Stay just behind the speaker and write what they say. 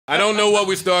I don't know what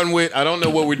we're starting with. I don't know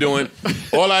what we're doing.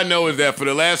 All I know is that for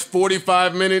the last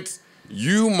 45 minutes,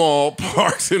 you, Maul,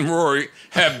 Parks, and Rory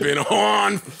have been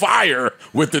on fire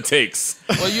with the takes.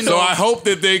 Well, you know, so I hope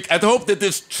that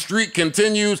this streak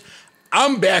continues.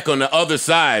 I'm back on the other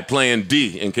side playing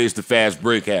D in case the fast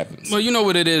break happens. Well, you know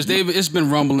what it is, David. It's been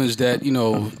rumblings that, you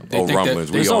know, they think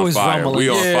rumblings. That we on fire. We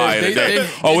on fire today.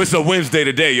 It's a Wednesday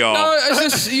today, y'all. No, it's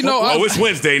just, you know. It's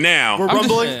Wednesday now. We're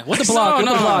rumbling. What the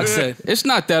blog say? It's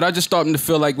not that. I just starting to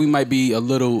feel like we might be a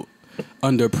little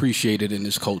underappreciated in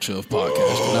this culture of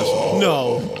podcasting. That's all.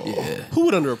 No. Yeah. Who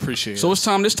would underappreciate? So it's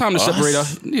time to separate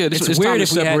us. Yeah, it's weird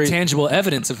if we had tangible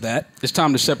evidence of that. It's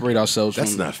time to separate ourselves.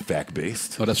 That's not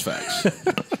fact-based. Oh, that's facts.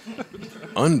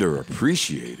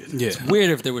 Underappreciated. Yeah. It's weird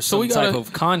if there was some type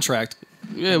of contract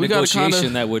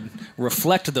negotiation that would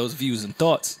reflect those views and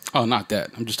thoughts. Oh, not that.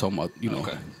 I'm just talking about, you know,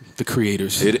 the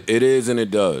creators. It is and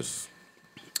it does.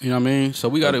 You know what I mean? So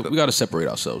we gotta separate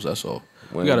ourselves, that's all.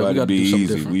 We gotta be do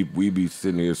easy. We be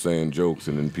sitting here saying jokes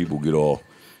and then people get all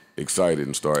excited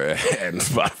and start adding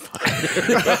Spotify.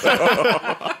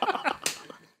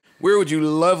 Where would you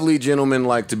lovely gentlemen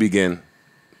like to begin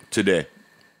today?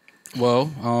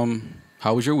 Well,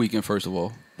 how was your weekend, first of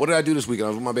all? What did I do this weekend? I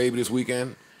was with my baby this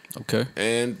weekend. Okay.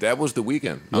 And that was the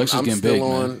weekend. I'm still big,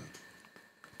 on man.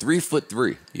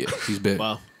 3'3". Yeah, he's big.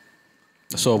 Wow.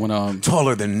 So when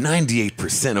taller than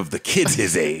 98% of the kids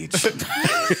his age.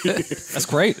 That's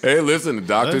great. Hey, listen, the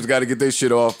doctors got to get their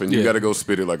shit off, and you got to go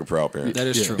spit it like a proud parent. That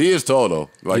is true. He is tall though.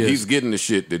 Like he's getting the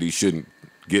shit that he shouldn't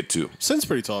get to. Sin's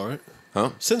pretty tall, right? Huh?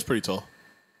 Sin's pretty tall.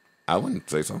 I wouldn't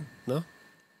say so. No.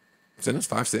 Sin is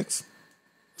 5'6".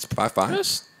 It's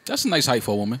 5'5". That's a nice height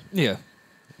for a woman. Yeah.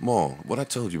 Mom, what I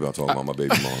told you about talking about my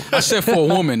baby mom. I said for a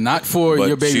woman, not for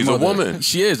your baby she's mother. a woman.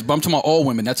 She is, but I'm talking about all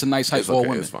women. That's a nice height for a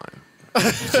woman. It's fine. I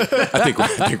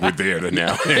think we're there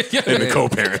now in the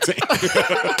co-parenting.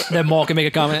 That Maul can make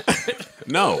a comment.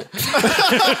 No.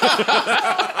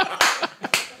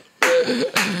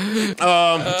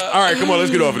 All right, come on, let's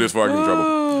get off of this before I get in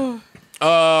trouble.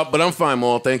 But I'm fine,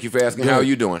 Maul. Thank you for asking. Good. How are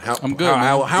you doing? I'm good.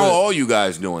 How are all you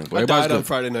guys doing? I died on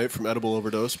Friday night from edible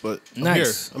overdose, but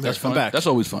nice. I'm here. I'm back. That's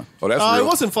always fun. Oh, that's real. It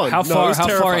wasn't fun. How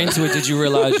far into it did you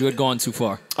realize you had gone too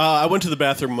far? I went to the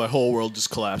bathroom and my whole world just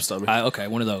collapsed on me. Okay,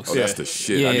 one of those. Oh, that's the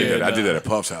shit. Yeah, I did that at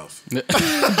Puff's house.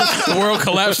 The world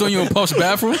collapsed on you in Puff's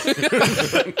bathroom?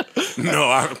 No,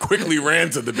 I quickly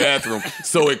ran to the bathroom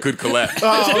so it could collapse.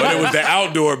 But it was the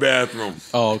outdoor bathroom.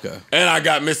 Oh, okay. And I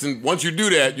got missing. Once you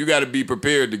do that, you got to be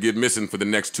prepared to get missing for the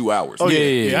next 2 hours. Oh,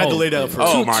 yeah. I had to lay down for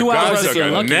my two God, hours I took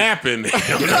a nap in the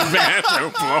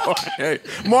bathroom floor. Hey,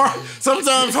 Mark,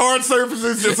 sometimes hard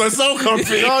surfaces just are so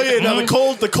comfy. Oh, yeah, now the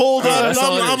cold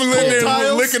I'm in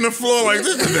there licking the floor like,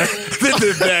 this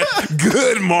is that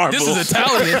good marble. This is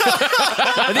Italian.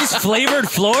 Are these flavored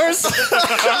floors?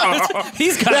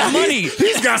 He's got money.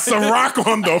 He's got some rock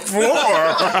on the floor.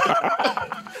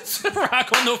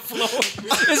 Rock on the floor.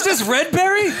 Is this Red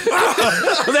Berry?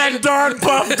 That darn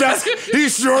Puff does. He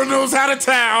sure knows how to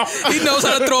towel. He knows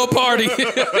how to throw a party.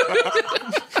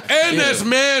 And that's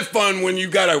mad fun when you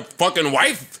got a fucking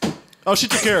wife. Oh, she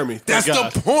took care of me. That's the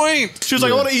point. She was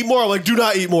like, I want to eat more. I'm like, do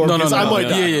not eat more because I might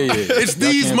die. Yeah. It's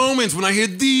these moments when I hear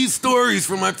these stories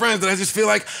from my friends that I just feel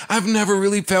like I've never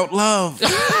really felt love.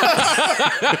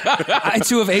 I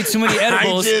too have ate too many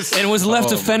edibles and was left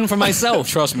to fend for myself.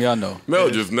 Trust me, I know.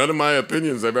 No, just none of my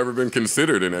opinions have ever been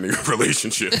considered in any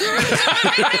relationship.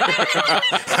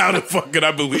 How the fuck could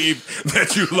I believe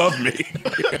that you love me?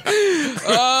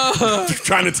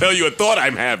 Trying to tell you a thought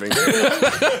I'm having.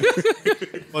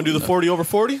 Want to do the 40 over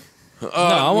 40?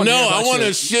 I want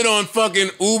to shit on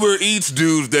fucking Uber Eats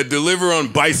dudes that deliver on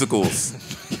bicycles.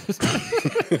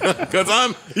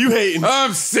 Because You hating.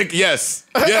 I'm sick. Yes.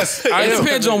 It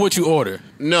depends on what you order.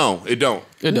 No, it don't.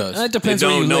 It does. It depends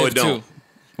where you live, too.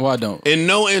 Well, I don't. In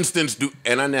no instance do,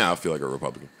 and I feel like a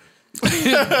Republican.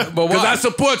 But because I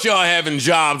support y'all having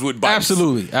jobs with bikes.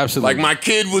 Absolutely. Like my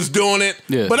kid was doing it,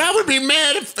 but I would be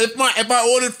mad if I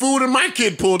ordered food and my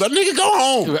kid pulled up. Nigga, go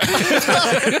home.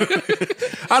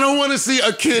 I don't want to see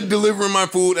a kid delivering my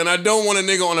food, and I don't want a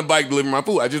nigga on a bike delivering my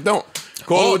food. I just don't.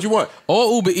 Call it what you want.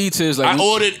 All Uber Eats is like... I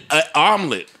ordered an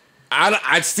omelet.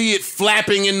 I see it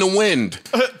flapping in the wind.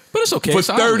 But it's okay. For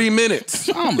 30 minutes.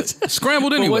 It's omelet.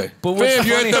 Scrambled anyway. But what's Fam,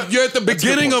 funny, you're at the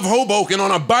beginning of Hoboken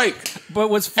on a bike. But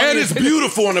what's funny... And it's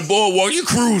beautiful on the boardwalk. You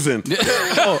cruising.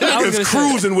 Niggas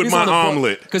cruising with my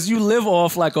omelet. Because you live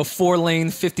off like a 4-lane,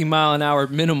 50-mile-an-hour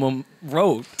minimum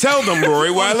road. Tell them,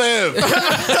 Rory, where I live.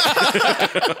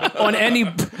 On any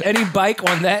bike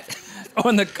on that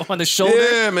on the shoulder.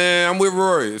 Yeah, man, I'm with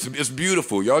Rory. It's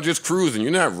beautiful. Y'all just cruising.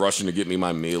 You're not rushing to get me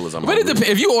my meal as I'm. But it depends.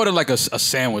 If you order like a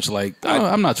sandwich, like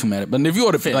I'm not too mad at it. But if you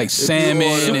order like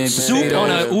salmon and soup on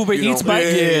an Uber Eats bike,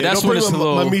 that's when it's a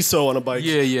little. My miso on a bike.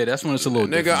 Yeah, that's when it's a little.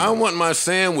 Nigga, different. I want my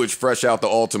sandwich fresh out the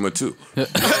Ultima too.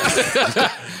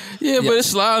 Yeah, but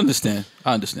it's. I understand.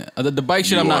 The bike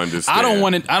shit. I'm not. Understand. I don't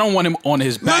want it. I don't want him on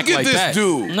his back Look at like this that.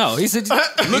 dude. No, he's a, Like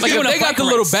if they got the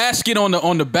little basket on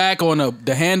the back on the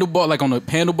handlebar, like on the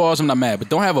handlebars, I'm not mad. But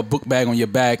don't have a book bag on your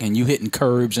back and you hitting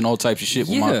curbs and all types of shit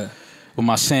with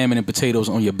my salmon and potatoes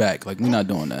on your back. Like we're not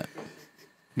doing that.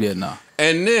 Yeah, nah.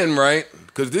 And then right,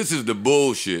 because this is the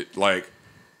bullshit. Like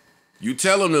you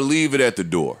tell them to leave it at the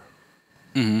door.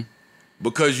 Mm-hmm.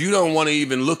 Because you don't want to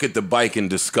even look at the bike in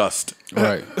disgust.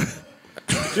 Right.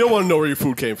 You don't want to know where your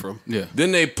food came from. Yeah.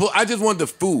 Then I just want the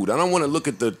food. I don't want to look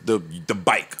at the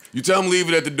bike. You tell them leave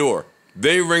it at the door.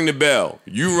 They ring the bell.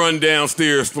 You run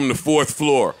downstairs from the 4th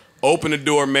floor. Open the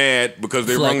door mad because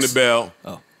they rung the bell.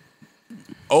 Oh.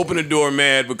 Open the door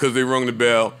mad because they rung the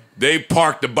bell. They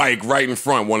park the bike right in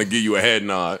front, want to give you a head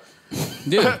nod.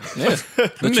 Yeah.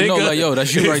 But you know, like, yo,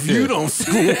 that's you right there.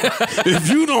 If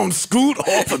you don't scoot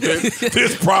off of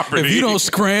this property. If you don't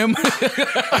scram.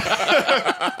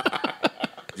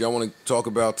 Y'all want to talk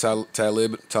about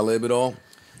Talib at all?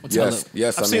 Yes.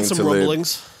 I've seen some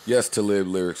rumblings. Yes, Talib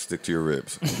lyrics stick to your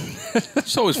ribs.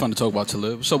 It's always fun to talk about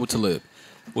Talib. What's up with Talib?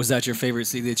 Was that your favorite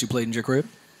CD that you played in your crib?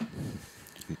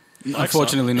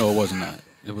 Unfortunately, no, it was not.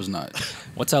 It was not.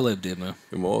 What Talib did, man?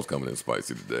 The mall's coming in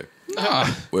spicy today.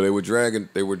 Well, they were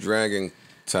dragging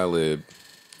Talib.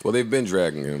 Well, they've been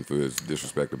dragging him for his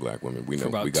disrespect to black women. We know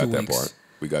we got that part.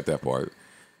 We got that part.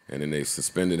 And then they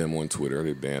suspended him on Twitter.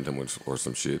 They banned him or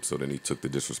some shit. So then he took the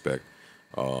disrespect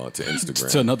to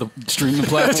Instagram. To another streaming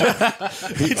platform.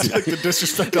 He took the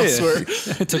disrespect elsewhere.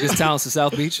 Took his talents to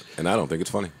South Beach. And I don't think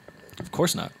it's funny. Of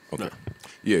course not. Okay. No.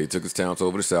 Yeah, he took his talents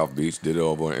over to South Beach, did it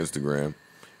over on Instagram.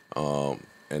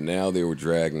 And now they were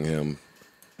dragging him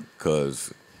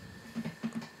because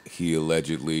he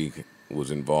allegedly was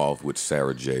involved with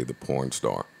Sarah J., the porn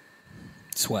star.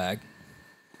 Swag.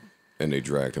 And they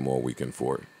dragged him all weekend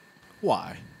for it.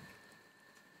 Why?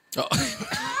 Oh.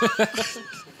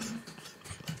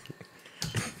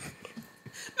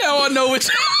 Now I know what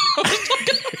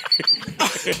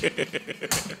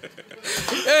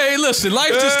Hey, listen,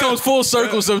 life just comes full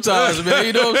circle sometimes, man.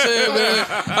 You know what I'm saying, man?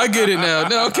 I get it now.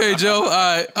 No, okay, Joe. All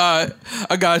right.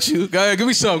 I got you. Go ahead, give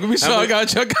me some. I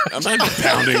got you. I'm not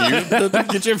pounding you.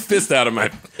 Get your fist out of my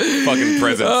fucking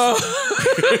presence.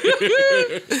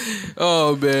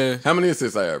 Oh, man. How many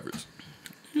assists I average?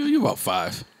 You about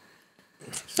 5.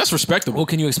 That's respectable. Well,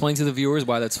 can you explain to the viewers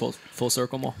why that's full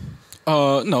circle, Mo?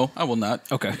 No, I will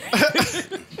not. Okay.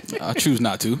 I choose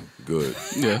not to. Good.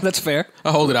 Yeah. That's fair.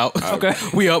 I hold it out. Okay.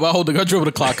 We up. I dribble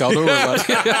the clock out. Don't worry about it.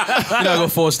 You're not going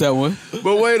to force that one.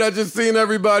 But wait, I just seen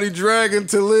everybody dragging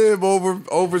Talib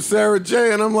over Sarah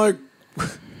J., and I'm like...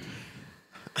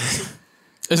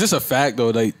 Is this a fact, though?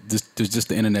 Like, this just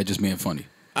the internet just being funny?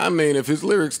 I mean, if his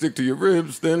lyrics stick to your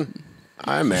ribs, then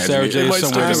I imagine... Sarah J. is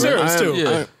somewhere Sarah's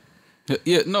too.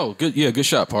 Yeah. Good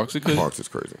shot, Parks. Parks is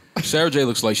crazy. Sarah J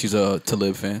looks like she's a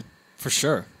Talib fan. For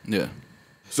sure. Yeah.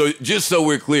 So just so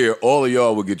we're clear, all of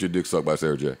y'all will get your dick sucked by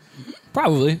Sarah J.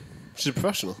 Probably. She's a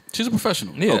professional. She's a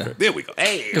professional. Yeah. Okay, there we go.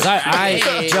 Hey,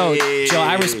 because Joe,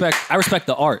 I respect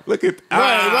the art. Look at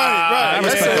Right. I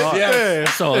respect the art.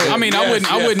 Yeah. So I mean,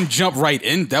 I wouldn't jump right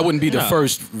in. That wouldn't be the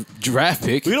first draft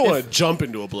pick. We don't want to jump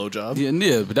into a blowjob.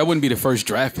 Yeah, but that wouldn't be the first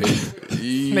draft pick.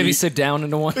 maybe sit down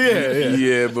into one.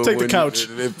 Yeah, but Take the couch.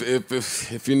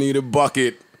 If you need a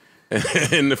bucket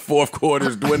and the fourth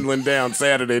quarter's dwindling down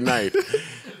Saturday night,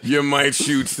 you might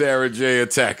shoot Sarah J a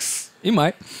text. You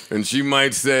might. And she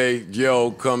might say,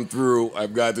 yo, come through.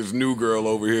 I've got this new girl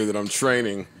over here that I'm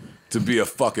training to be a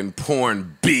fucking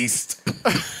porn beast.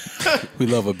 We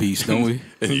love a beast, don't we?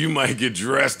 And you might get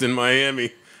dressed in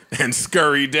Miami and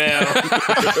scurry down.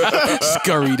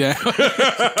 Scurry down.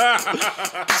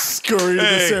 Scurry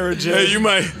to Sarah J.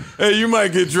 Hey, you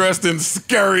might get dressed and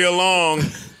scurry along.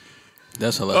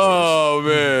 That's hilarious. Oh,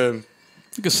 man.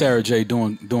 Look at Sarah J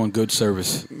doing good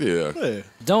service. Yeah.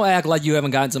 Don't act like you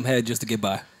haven't gotten some head just to get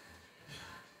by.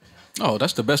 Oh,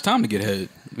 that's the best time to get head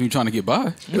when you're trying to get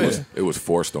by. It was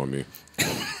forced on me.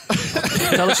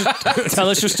 Tell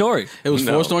us your story. It was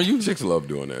forced on you? Chicks love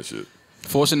doing that shit.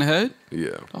 Forcing the head?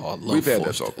 Yeah. Oh, I love We've had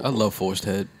that forced. talk. I love forced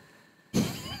head.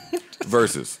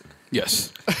 Versus.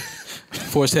 Yes.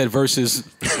 Forced head versus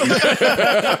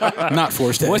not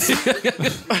forced head.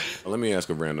 Let me ask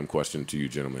a random question to you,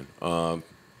 gentlemen.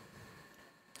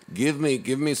 Give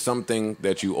me something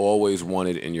that you always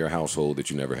wanted in your household that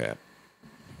you never had.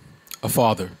 A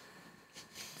father.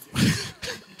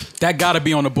 That got to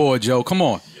be on the board, Joe. Come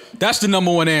on. That's the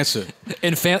number one answer.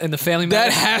 In the family That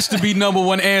matters? has to be number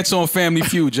one answer on Family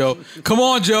Feud, Joe. Come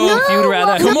on, Joe. If you'd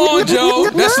rather. Come on,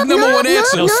 Joe. That's the number one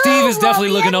answer. No, Steve is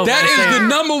definitely looking over. That is the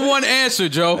number one answer,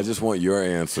 Joe. I just want your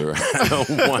answer. I don't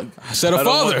want. I said a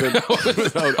father.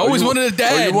 I always wanted a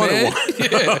dad, man.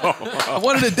 Yeah. I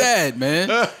wanted a dad, man.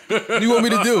 What do you want me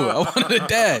to do? I wanted a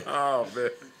dad. Oh man.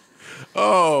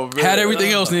 Oh man. Had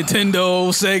everything else, Nintendo,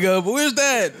 Sega, but where's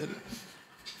dad?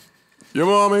 Your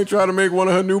mom ain't trying to make one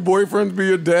of her new boyfriends be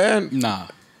your dad? Nah.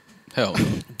 Hell.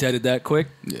 Deaded that quick?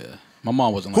 Yeah. My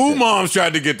mom wasn't like Who that. moms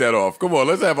tried to get that off? Come on,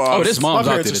 let's have our. Oh, this mom's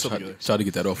My out parents there are that still tried to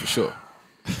get that off for sure.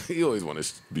 He always want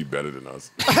to be better than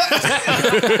us.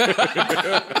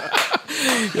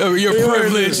 You're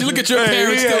privileged. Look at your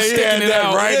parents still sticking it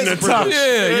out. Right in the top.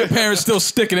 Yeah, your parents still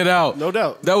sticking it out. No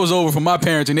doubt. That was over for my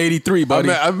parents in '83, buddy.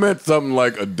 I've met something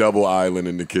like a double island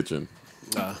in the kitchen.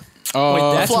 Wait,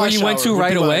 that's Fly where you went shower to would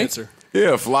right be my away? answer.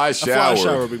 Yeah, a fly shower. A fly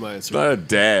shower would be my answer. Not a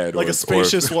dad. Like or, a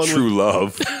spacious or one True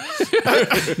love.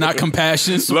 Not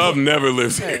compassion. Love never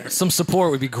lives here. Some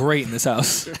support would be great in this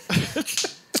house.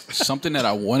 Something that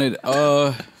I wanted.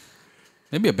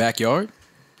 Maybe a backyard.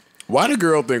 Why do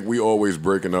girl think we always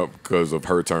breaking up because of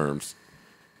her terms?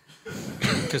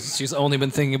 Because she's only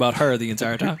been thinking about her the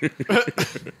entire time.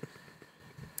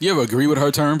 You ever agree with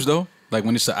her terms though? Like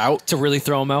when it's out. To really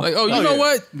throw them out. Like, oh, you know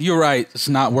what? You're right. It's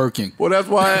not working. Well, that's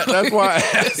why I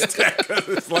asked that, 'cause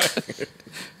it's like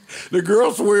the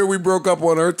girl swear we broke up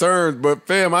on her terms, but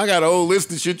fam, I got a whole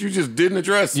list of shit you just didn't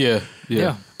address. Yeah.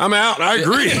 I'm out. I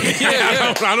agree.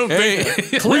 I don't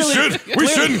think we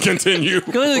shouldn't continue.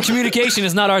 Clearly, communication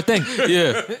is not our thing.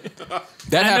 Yeah.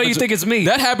 That I know you think it's me.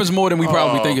 That happens more than we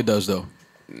probably think it does, though.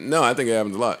 No, I think it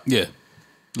happens a lot. Yeah.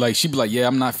 Like, she'd be like, yeah,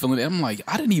 I'm not feeling it. I'm like,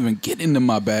 I didn't even get into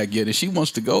my bag yet. And she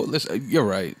wants to go. You're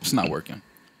right. It's not working.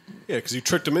 Yeah, because you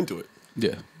tricked him into it.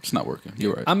 Yeah. It's not working.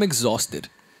 You're right. I'm exhausted.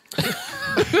 You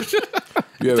Think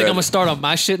I'm going to start on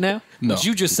my shit now? No. What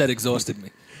you just said exhausted me.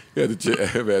 You had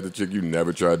the chick you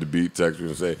never tried to beat text you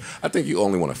and say, I think you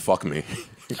only want to fuck me.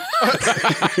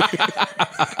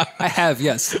 I have,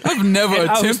 yes. I've never And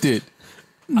attempted.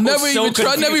 Never so even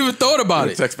tried. Never even thought about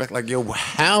it. Text back like, yo,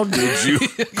 how did you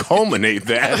culminate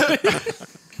that?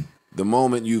 The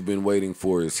moment you've been waiting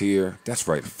for is here. That's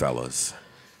right, fellas.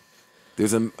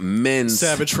 There's a men's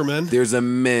Savage for men. There's a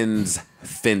men's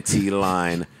Fenty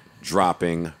line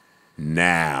dropping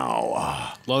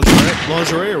now.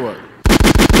 Lingerie or what?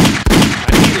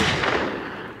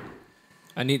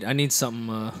 I need something.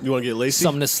 You want to get lacy?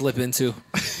 Something to slip into.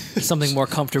 Something more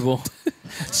comfortable.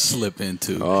 Slip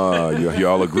into.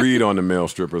 Y'all agreed on the male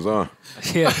strippers, huh?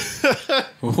 Yeah.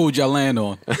 Who'd y'all land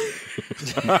on?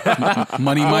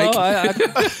 Money Mike?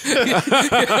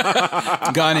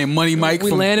 Guy named Money Mike.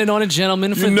 We landed on a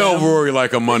gentleman for You know them. Rory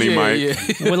like a money Mike. Yeah.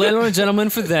 We landed on a gentleman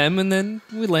for them, and then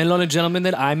we landed on a gentleman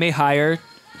that I may hire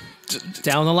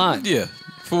down the line. Yeah.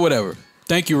 For whatever.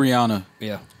 Thank you, Rihanna.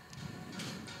 Yeah.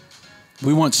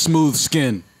 We want smooth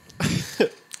skin.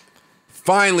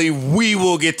 Finally, we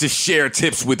will get to share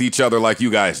tips with each other like you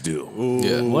guys do.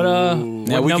 Yeah. What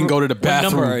Now we can go to the What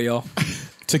number bathroom are y'all?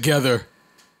 together.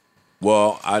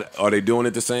 Well, are they doing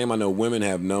it the same? I know women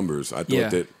have numbers. I Yeah.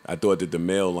 thought that the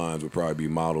male lines would probably be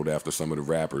modeled after some of the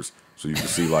rappers, so you can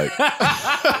see like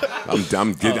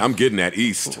I'm getting that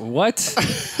East. What?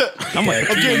 I'm gonna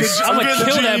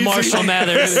kill that Marshall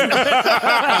Mathers.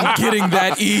 I'm getting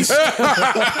that East.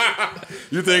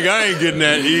 You think I ain't getting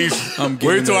that East? I'm getting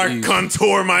Wait till that I East.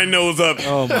 contour my nose up.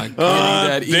 Oh my god.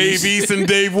 that Dave East and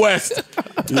Dave West.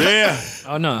 Yeah.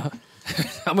 Oh no.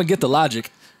 I'm gonna get the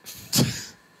logic.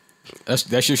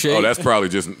 That's your shade? Oh, that's probably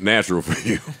just natural for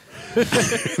you.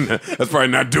 That's probably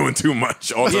not doing too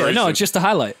much. Yeah, no, it's just a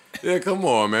highlight. Yeah, come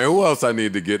on, man. Who else I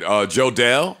need to get? Joe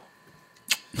Dell?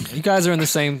 You guys are in the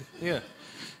same. Yeah.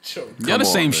 Y'all the Come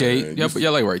same on, shade. man.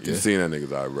 Y'all like right You there. seen that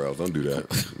nigga's eyebrows. Don't do that.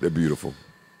 They're beautiful.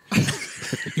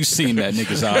 You seen that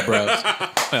nigga's eyebrows.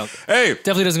 Well, Hey,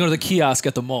 definitely doesn't go to the kiosk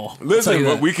at the mall. I'll tell listen, you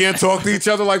but that. we can't talk to each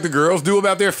other like the girls do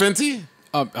about their Fenty?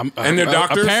 And their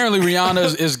doctors? Apparently,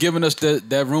 Rihanna is giving us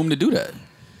that room to do that.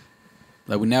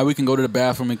 Like now we can go to the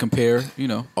bathroom and compare. You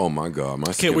know, Oh, my God. My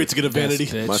Can't skin, wait to get a vanity.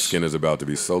 Bitch. my skin is about to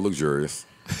be so luxurious.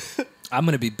 I'm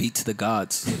gonna be beat to the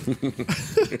gods.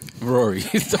 Rory,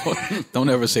 don't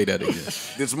ever say that again.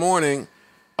 This morning,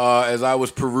 as I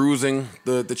was perusing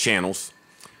the channels,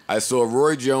 I saw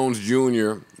Roy Jones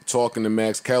Jr. talking to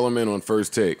Max Kellerman on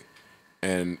First Take.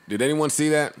 And did anyone see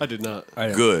that? I did not.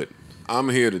 Good. I'm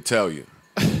here to tell you.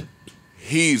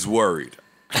 He's worried.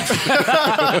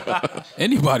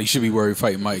 Anybody should be worried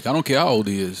fighting Mike. I don't care how old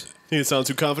he is. He didn't sound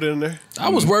too confident in there? I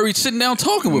was worried sitting down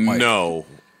talking with Mike. No.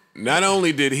 Not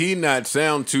only did he not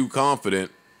sound too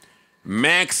confident,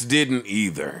 Max didn't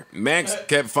either. Max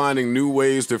kept finding new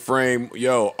ways to frame,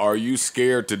 yo, are you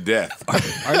scared to death?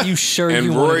 Are you sure and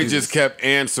you want to Rory do just this? kept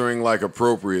answering like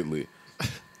appropriately.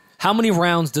 How many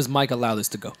rounds does Mike allow this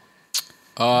to go?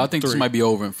 I think this might be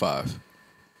over in 5.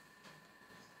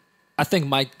 I think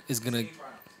Mike is going to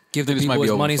give the this might people be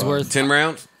his over money's 5. worth. 10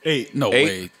 rounds? 8. No,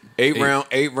 Eight. wait.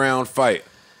 Eight round fight.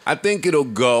 I think it'll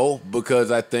go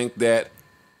because I think that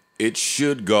it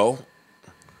should go.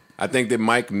 I think that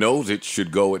Mike knows it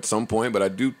should go at some point, but I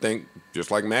do think, just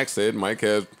like Max said, Mike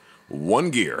has one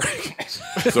gear.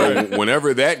 So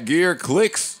whenever that gear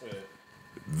clicks,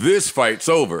 this fight's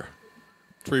over.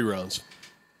 3 rounds.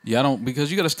 Yeah, I don't, because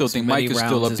you got to still think Mike is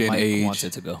still up there in age. Wants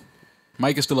it to go.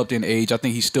 Mike is still up there in age. I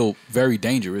think he's still very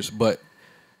dangerous, but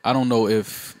I don't know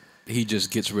if he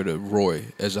just gets rid of Roy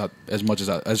as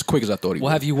quick as I thought he would.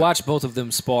 Well, have you watched both of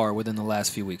them spar within the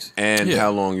last few weeks? And Yeah.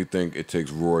 how long you think it takes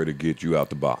Roy to get you out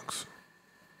the box?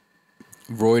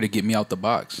 Roy to get me out the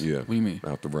box? Yeah. What do you mean?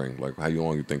 Out the ring. Like, how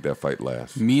long you think that fight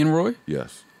lasts? Me and Roy?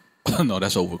 Yes. No,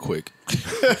 that's over quick.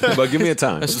 But give me a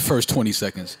time. That's the first 20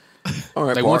 seconds. All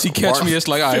right, Like, once he catch me, it's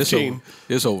like, all right, it's 15. over.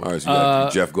 It's over. All right, so you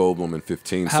got Jeff Goldblum in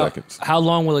 15 seconds. How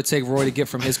long will it take Roy to get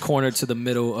from his corner to the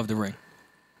middle of the ring?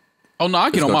 Oh, no,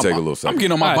 I get on gonna my take a bike. little second. I'm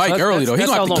getting on my All right, so bike early, though. He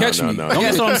that's don't have how to catch long- me. No, no, Don't no.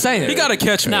 That's get- what I'm saying. He got to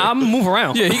catch me. Nah, I'm gonna move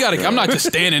around. Yeah, he got to. I'm not just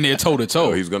standing there toe to toe.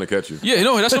 Oh, he's going to catch you. Yeah,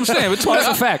 no, that's what I'm saying. But 20,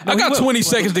 That's a fact. No, I he got will. 20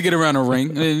 seconds to get around the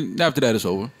ring, and after that, it's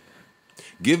over.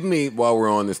 Give me, while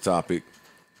we're on this topic,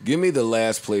 give me the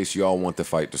last place y'all want the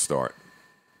fight to start.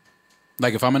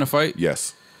 Like, if I'm in a fight,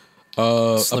 Yes.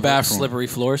 a bathroom. Slippery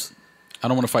floors. I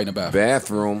don't want to fight in a bathroom.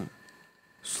 Bathroom,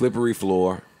 slippery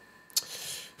floor.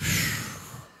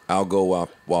 I'll go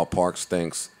while Parks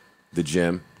thinks the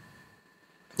gym.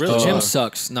 Really? The gym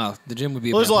sucks. No, the gym would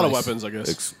be. Well, there's a lot of place. weapons, I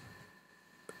guess.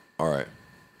 All right.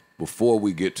 Before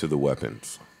we get to the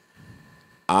weapons,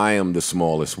 I am the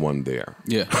smallest one there.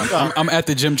 Yeah, I'm at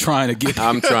the gym trying to get.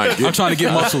 I'm trying to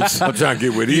get muscles. I'm trying to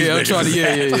get with these Yeah, I'm niggas. trying to.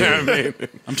 Yeah. You know what I mean?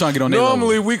 I'm trying to get on their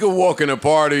Normally, level. we could walk in a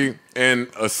party and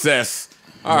assess.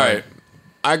 All right,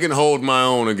 I can hold my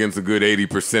own against a good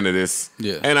 80% of this.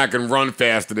 Yeah. And I can run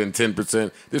faster than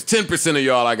 10%. There's 10% of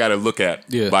y'all I got to look at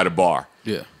by the bar.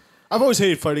 Yeah, I've always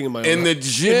hated fighting in my own In the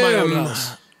in my own gym.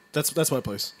 house. That's my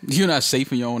place. you're not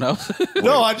safe in your own house.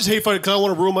 No, I just hate fighting because I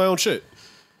want to ruin my own shit.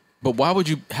 But why would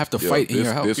you have to Yo, fight in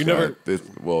your house? This You guy, never-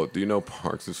 well, do you know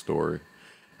Parks' story?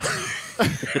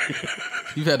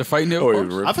 You've had to fight in there. Oh,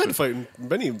 Parks? yeah, I've had to fight in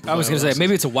many. I was gonna say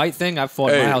maybe it's a white thing. I've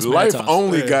fought in my Hey, house many life times.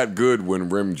 only got good when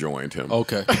Rim joined him.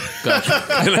 Okay,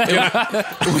 gotcha.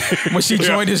 When she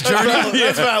joined his journey,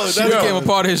 That's valid. she That's became a valid.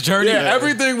 part of his journey. Yeah,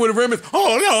 everything with Rim is,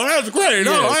 oh, no, that's great.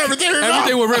 No, Yeah.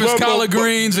 Everything with Rim is collard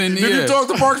greens and Did you talk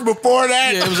to Parks before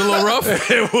that? Yeah, it was a little rough.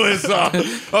 It was,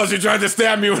 oh, she tried to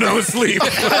stab me when I was asleep.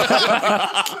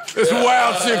 There's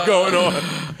wild shit going on.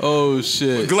 Oh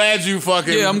shit. Glad you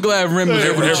fucking Yeah, I'm glad Rim was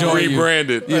able to join you.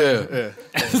 rebranded. Yeah.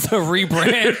 the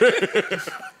rebrand.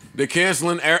 They're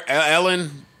canceling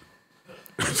Ellen.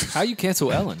 How you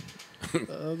cancel Ellen?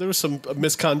 There was some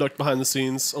misconduct behind the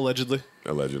scenes, allegedly.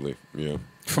 Allegedly, yeah.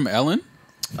 From Ellen?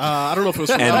 I don't know if it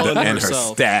was from Ellen And her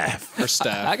herself. staff. Her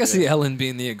staff. I can see Ellen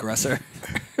being the aggressor.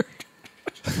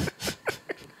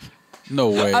 No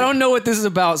way. I don't know what this is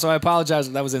about, so I apologize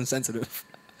if that was insensitive.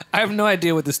 I have no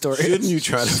idea what the story Shouldn't is. you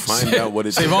try to find out what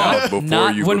it's Savon. about before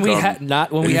Not you when become... not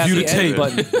when we have Review the the edit tape.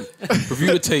 button. Review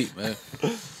the tape, man.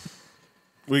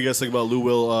 What do you guys think about Lou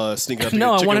Will sneaking out to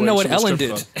No, get I want to chicken know wings what from the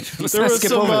Ellen strip did. club? Let's There not was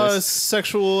skip some over this.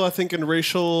 sexual, I think, and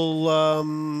racial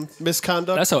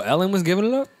misconduct. That's how Ellen was giving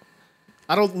it up.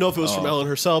 I don't know if it was Oh. from Ellen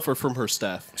herself or from her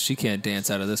staff. She can't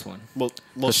dance out of this one. Well,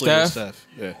 mostly her staff? staff.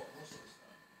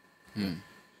 Yeah.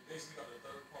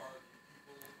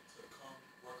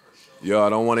 Yo, I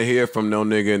don't want to hear from no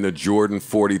nigga in the Jordan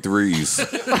 43s.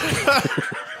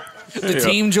 The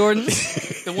team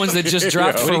Jordans, the ones that just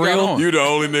dropped What for he got real. on? You the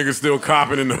only nigga still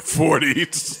copping in the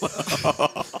 40s.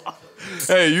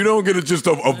 Hey, you don't get just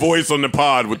a voice on the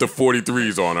pod with the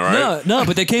 43s on, all right? No,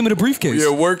 but they came in a briefcase. Yeah,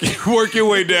 work your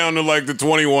way down to like the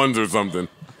 21s or something.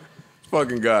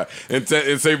 Fucking guy. And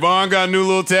Savon got a new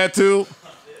little tattoo?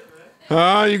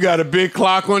 Huh? You got a big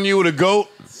clock on you with a goat?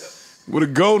 With a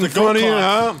goat in front of you, clock.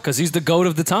 huh? Because he's the goat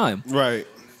of the time. Right.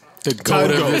 The Time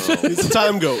goat. goat. He's a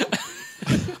time goat.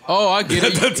 Oh, I get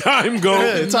it. The time goat.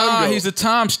 Yeah, time Nah, goat. he's the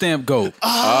timestamp goat.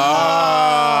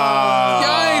 Ah.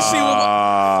 Y'all ain't see what.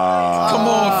 Come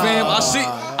on, fam.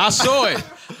 I saw it.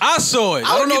 I saw it.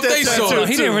 I don't know if they saw it.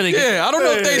 He didn't really get Yeah, I don't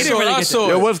know if they saw it. I saw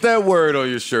Yo, it. what's that word on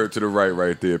your shirt to the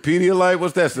right there? Pedialyte?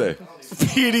 What's that say?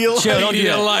 Pedialyte. Chill, don't do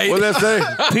that. Pedialyte. What's that say?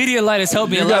 Pedialyte has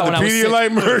helped me a You lot got when the I was sick.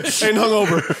 Pedialyte merch? Ain't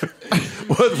hungover.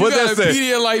 What's You that got a say?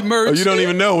 Pedialyte merch. Oh, you don't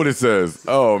even know what it says.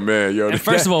 Oh man, yo. And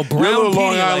first of all, brown your little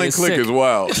Long Pedialyte Island is click sick. is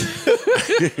wild.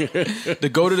 To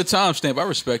go to the timestamp, I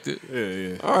respect it.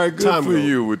 Yeah. All right, good Time for go.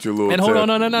 you with your little. And hold on,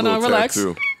 no, little relax.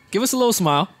 tattoo. Give us a little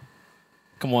smile.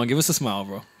 Come on, give us a smile,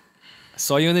 bro. I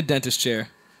saw you in the dentist chair.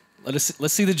 Let's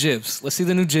see the jibs. Let's see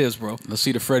the new jibs, bro. Let's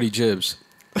see the Freddie Jibs.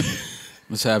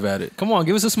 Let's have at it. Come on,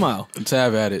 give us a smile. Let's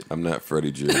have at it. I'm not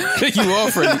Freddie Gibbs. You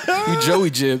are Freddie. You Joey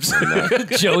Jibs.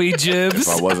 Joey Jibs. If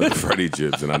I wasn't Freddie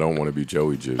Gibbs, and I don't want to be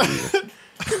Joey Gibbs either.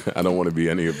 I don't want to be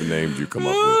any of the names you come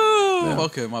up with. Now,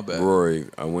 Okay, my bad. Rory,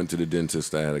 I went to the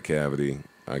dentist. I had a cavity.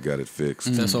 I got it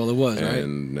fixed. That's all it was, right?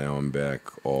 And now I'm back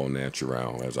all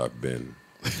natural as I've been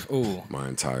Ooh. my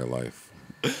entire life.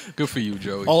 Good for you,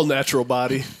 Joey. All natural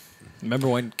body. Remember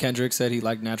when Kendrick said he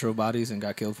liked natural bodies and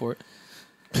got killed for it?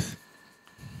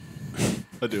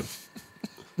 I do.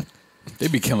 They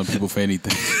be killing people for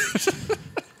anything.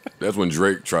 That's when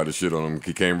Drake tried to shit on him.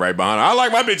 He came right behind him. I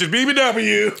like my bitches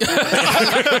BBW.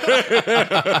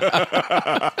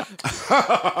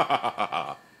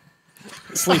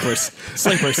 Sleepers.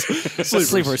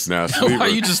 Now, Why sleeper.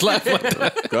 you just laugh like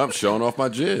that? I'm showing off my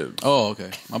jib. Oh,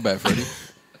 okay. My bad, Freddie.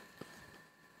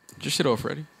 Just shit off,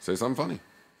 Freddie. Say something funny.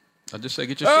 I just say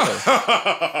get your shit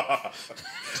off.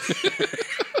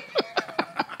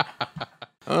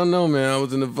 I don't know, man. I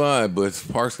was in the vibe, but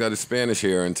Parks got his Spanish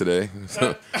hair in today.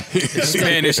 So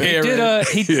Spanish hair.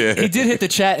 He did hit the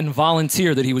chat and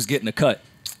volunteer that he was getting a cut.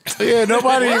 yeah,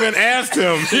 nobody even asked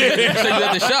him. You said you was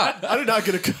at the shop. I did not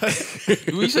get a cut.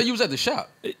 You said you was at the shop.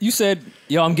 You said,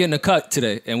 yo, I'm getting a cut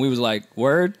today. And we was like,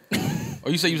 word? Or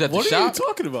you said you was at the What are you shop?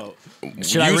 talking about?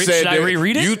 Should I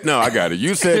reread it? No, I got it.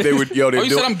 You said they would. Yo, Oh,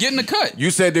 you said I'm getting a cut. You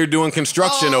said they're doing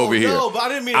construction over here. No, but I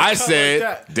didn't mean. I a cut said,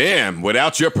 like that. damn,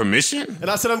 without your permission? And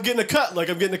I said I'm getting a cut. Like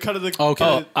I'm getting a cut of the. Okay.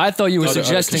 Oh, I thought you were the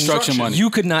suggesting construction money.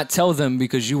 you could not tell them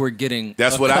because you were getting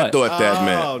That's a what cut. I thought that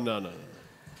meant. Oh no.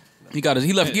 He got his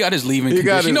leaving He got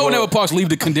condition. his You know whenever little- Parks leave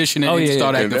the conditioning Oh, and yeah,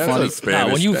 start yeah. And acting that's funny. a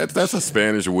Spanish. when you- that's a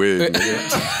Spanish wig.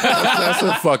 nigga. that's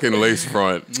a fucking lace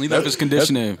front. He left his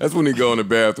conditioning. That's when he go in the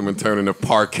bathroom and turn into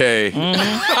parquet. Let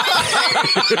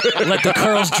the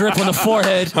curls drip on the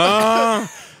forehead.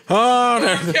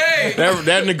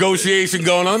 That negotiation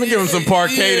going on. Let me give him some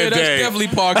parquet Yeah, today. that's definitely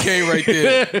parquet right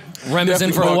there. Rem is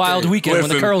in for a Parquet. wild weekend when the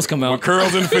Listen, curls come When out.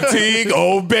 curls and fatigue,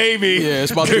 oh baby. Yeah,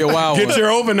 it's about to be a wild Get one.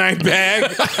 your overnight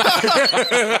bag. For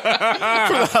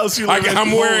the house you live in. I'm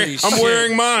Holy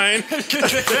wearing mine.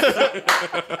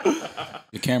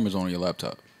 The camera's on your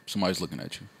laptop. Somebody's looking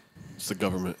at you. It's the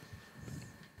government.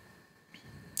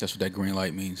 That's what that green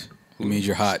light means. It means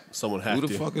you're hot. Someone Who hacked the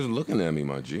you. fuck is looking at me,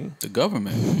 my G? The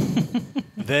government.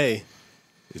 They.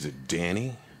 Is it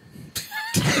Danny?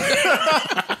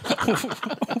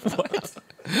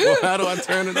 Well, how do I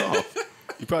turn it off?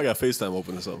 You probably got FaceTime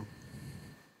open or something.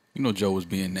 You know Joe was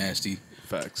being nasty.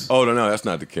 Facts. Oh no, that's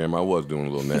not the camera. I was doing a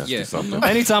little nasty Yeah. something.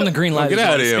 Anytime the green light Get is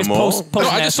out on, of here, it's Mo. post No,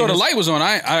 I just saw the nastiness. light was on.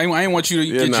 I didn't want you to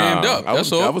get jammed up. I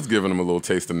That's was, all. I was giving him a little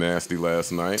taste of nasty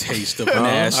last night. Taste of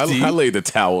nasty. I laid the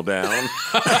towel down.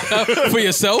 For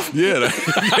yourself? Yeah.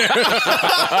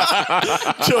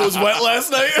 Joe was wet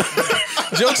last night.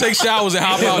 Joe takes showers and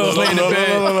hop out and just lay in the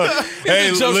bed. Hey,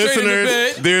 just jump straight in the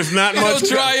listeners, bed. there's not It much.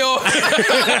 don't dry off.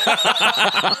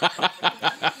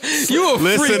 You a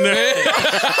freak, Listener. man.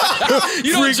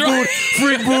 You don't dry.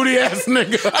 Freak booty ass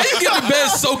nigga. How you get the bed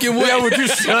soaking wet? Yeah, would you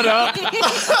shut up?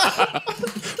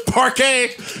 Parquet,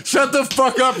 shut the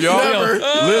fuck up, y'all. Never.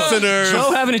 Listeners.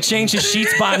 Joe having to change his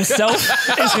sheets by himself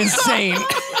is insane.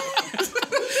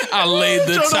 I laid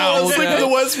the towel Sleep in the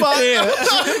down. wet spot.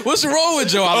 What's wrong with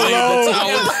Joe? I laid the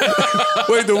towel down.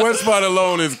 Wait, the wet spot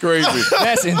alone is crazy.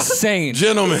 That's insane.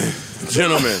 Gentlemen.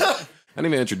 I didn't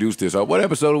even introduce this. What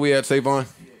episode are we at, Savon?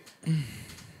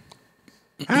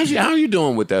 How are you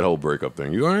doing with that whole breakup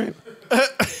thing? You all right?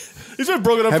 He's been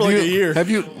broken up for like a year. Have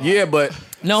you? Yeah, but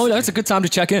No, that's a good time to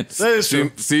check in. That is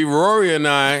true. see, Rory and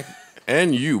I,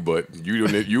 and you, but you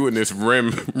in this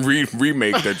remake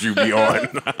that you be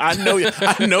on. I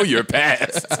know your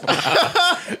past.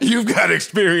 You've got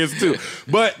experience too.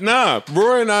 But nah,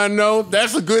 Rory and I know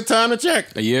that's a good time to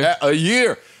check. A year? A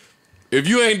year. If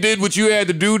you ain't did what you had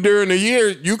to do during the year,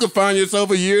 you could find yourself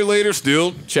a year later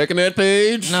still checking that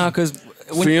page, Nah, because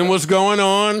seeing what's going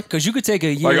on. you could take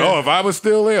a year. Like, if I was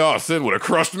still there, Sid would have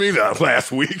crushed me that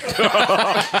last week.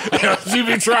 Yeah, she'd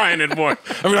be trying it, boy.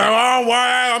 I'm like,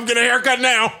 why? I'm getting a haircut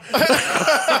now.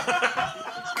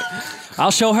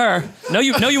 I'll show her. No,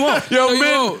 you won't. Yo, No, you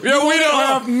man, won't. yo, we don't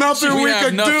have nothing we have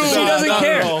can nothing. do. She doesn't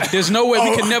care. There's no way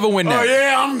we can never win that. Oh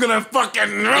yeah, I'm gonna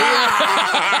fucking.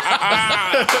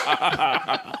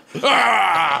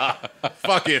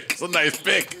 Fuck it, it's a nice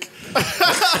pick.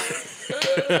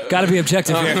 Gotta be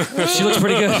objective here. She looks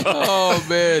pretty good. Oh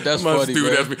man, that's Must funny. do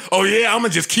Man. that. Oh yeah, I'm gonna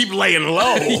just keep laying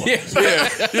low.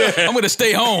 I'm gonna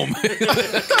stay home.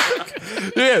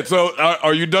 Yeah. So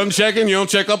are you done checking? You don't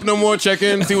check up no more. Check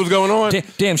in, see what's going on.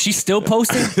 Damn, she's still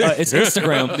posting? It's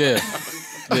Instagram. Yeah.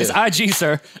 It's IG,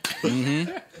 sir.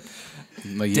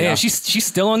 Like, Damn, she's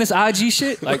still on this IG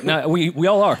shit? Like, nah, we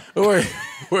all are. Wait.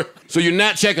 So you're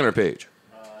not checking her page?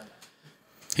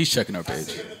 He's checking our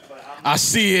page. I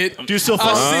see it. Do you still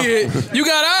follow? I see it. You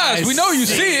got eyes. We know you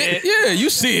see it. Yeah,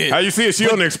 you see it. How you see it? She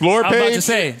on the Explore I'm page? about to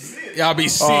say. Y'all be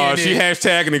seeing it. She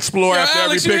hashtag and Explore Yo, after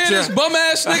Alex, every you hear picture. this bum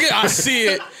ass nigga? I see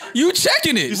it. You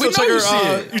checking it. You We still know check you see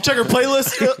her? it. You check her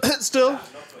playlist still?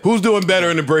 Who's doing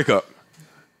better in the breakup?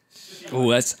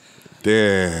 Ooh, that's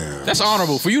Damn. That's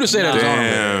honorable. For you to say that is honorable.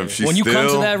 Damn. She's when you come to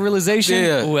still- that realization.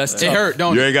 Yeah. Ooh, that's It tough. hurt,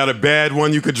 don't You it? ain't got a bad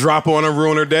one you could drop on her,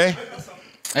 ruin her day?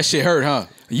 That shit hurt, huh?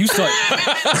 You start.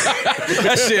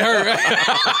 That shit hurt.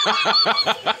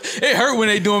 It hurt when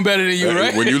they doing better than you,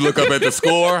 right? When you look up at the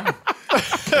score,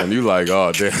 and you like,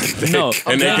 oh, damn. No.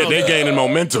 And they gaining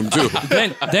momentum, too.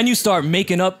 then you start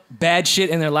making up bad shit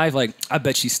in their life. Like, I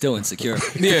bet she's still insecure.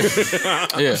 Yeah.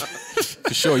 Yeah.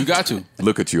 For sure. You got to.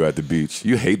 Look at you at the beach.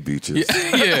 You hate beaches.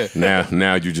 Yeah.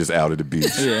 Now you just out of the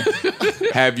beach. Yeah.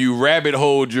 Have you rabbit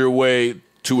holed your way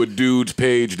to a dude's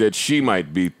page that she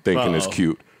might be thinking is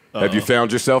cute? Have you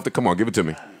found yourself? Come on, give it to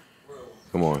me.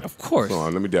 Come on. Of course. Come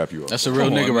on, let me dap you up. That's a real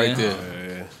Come on, nigga right man.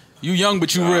 there. You young,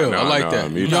 but you real. I like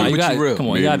that. me You too. young, You but gotta, you real. come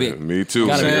on, you gotta be. Me too.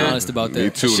 Gotta be man. honest about that. Me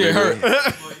too. That shit nigga.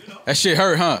 hurt. That shit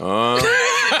hurt, huh?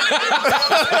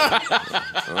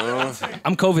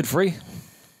 I'm COVID free.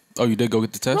 Oh, you did go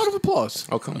get the test? Round of applause.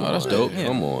 Oh, come on. that's dope.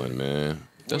 Come on, man.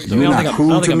 That's I mean, dope. I don't think I'm-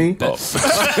 I don't think I'm me.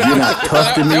 better. You're not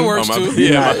tough to me. That works too.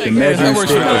 You're not the measuring works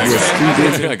stick for of us.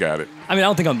 your stupid. I got it. I mean, I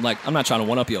don't think I'm not trying to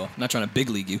one up y'all. I'm not trying to big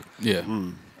league you. Yeah.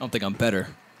 I don't think I'm better.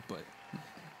 But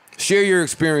Share your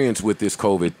experience with this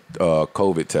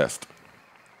COVID test.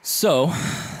 so,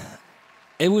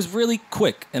 it was really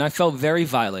quick, and I felt very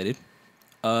violated.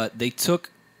 They took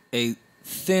a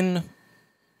thin,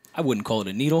 I wouldn't call it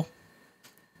a needle.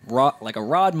 Like a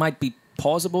rod might be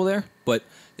plausible there, but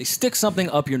they stick something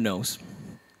up your nose.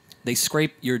 They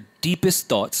scrape your deepest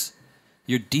thoughts,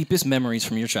 your deepest memories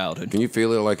from your childhood. Can you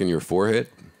feel it like in your forehead?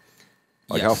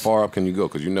 Like how Yes. far up can you go?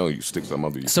 Because you know you stick something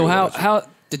up. You So feel that shit. how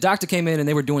the doctor came in and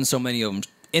they were doing so many of them,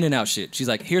 in and out shit. She's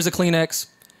like, here's a Kleenex.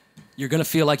 You're gonna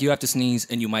feel like you have to sneeze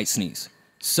and you might sneeze.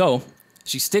 So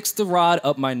she sticks the rod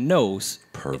up my nose,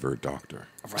 Pervert doctor.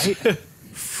 right?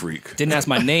 Freak. Didn't ask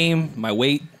my name, my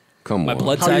weight, Come my on.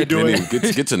 blood How you type. doing?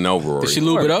 Get to know Rory. Did she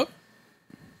lube it up?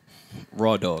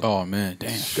 Raw dog. Oh, man.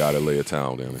 Damn. Gotta lay a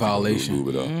towel down. if you gonna Violation.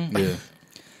 Lube it up. Yeah.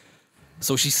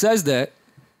 So she says that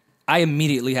I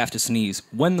immediately have to sneeze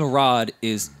when the rod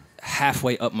is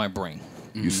halfway up my brain.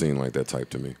 You seem like that type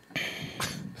to me.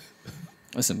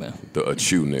 Listen, man. The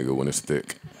achoo nigga when it's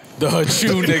thick. The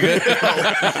chew nigga.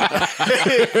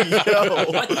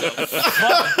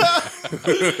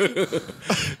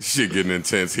 Shit getting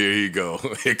intense. Here you go.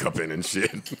 Hiccuping and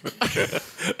shit.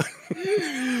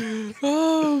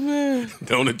 Oh, man.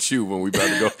 Don't achoo when we about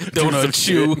to go. Don't do some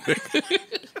chew. shit.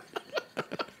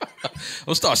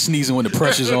 Don't start sneezing when the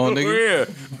pressure's on, nigga.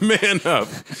 Yeah, man up.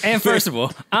 And first of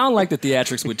all, I don't like the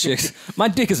theatrics with chicks. My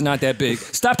dick is not that big.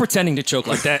 Stop pretending to choke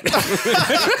like that.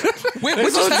 What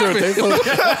just happened?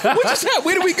 What just happened?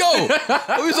 Where did we go?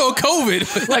 We was on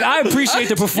COVID. Like, I appreciate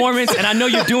the performance, and I know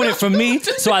you're doing it for me,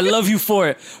 so I love you for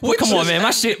it. But What come on,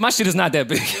 just man. My shit is not that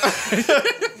big.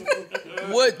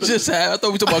 What just happened? I thought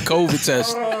we were talking about COVID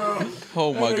test.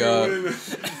 Oh, my God.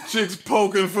 Chick's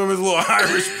poking from his little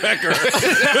Irish pecker.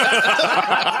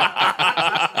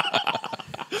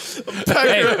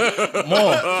 Hey,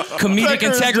 more comedic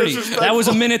integrity. That was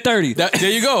a minute 30. There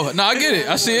you go. No, I get it.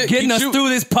 I see it. Getting Keep us shooting. through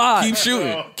this pod. Keep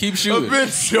shooting. Keep I've shooting. been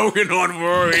choking on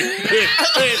Rory.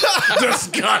 It's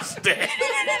disgusting.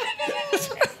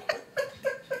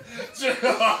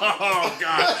 Oh,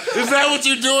 God. Is that what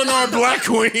you're doing to our black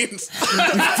queens?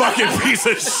 You fucking piece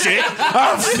of shit.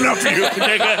 I'll snuff you,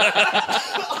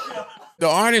 nigga. The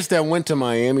artists that went to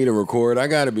Miami to record, I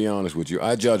got to be honest with you,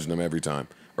 I judged them every time.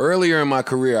 Earlier in my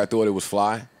career, I thought it was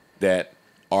fly that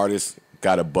artists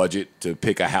got a budget to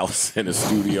pick a house and a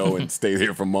studio and stay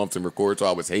there for months and record, so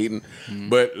I was hating.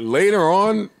 But later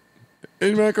on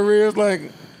in my career, it's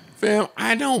like, fam,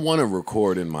 I don't want to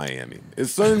record in Miami.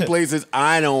 There's certain places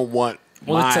I don't want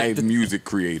my music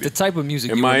created. The type of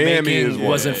music And you Miami were making is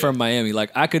wasn't from Miami.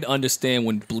 Like, I could understand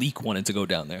when Bleak wanted to go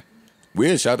down there. We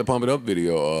had shot the Pump It Up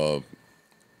video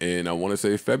in, I want to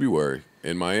say, February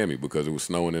in Miami because it was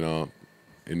snowing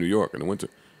in New York in the winter.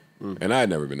 And I had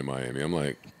never been to Miami. I'm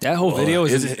like, that whole video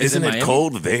isn't in it Miami?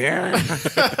 cold there?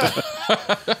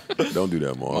 Don't do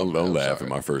that, Mo. Don't laugh at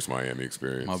my first Miami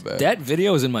experience. My bad. That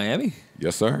video is in Miami?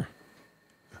 Yes, sir.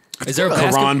 Is there a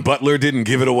Karan Butler didn't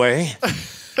give it away.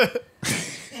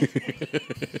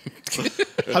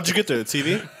 How'd you get there? The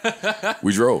TV?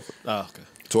 We drove. Oh, okay.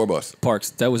 Tour bus.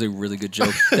 Parks, that was a really good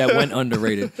joke. That went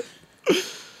underrated.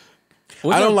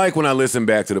 I don't like when I listen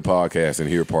back to the podcast and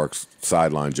hear Parks'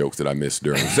 sideline jokes that I missed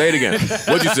during. Say it again.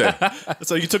 What'd you say?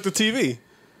 So you took the TV.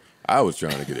 I was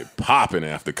trying to get it popping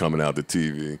after coming out the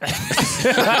TV.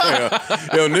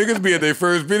 Yo, niggas be at their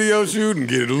first video shoot and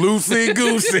get it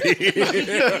loosey-goosey.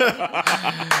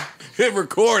 Hit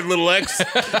record, little X.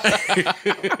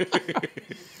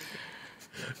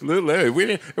 Little X.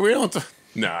 We don't...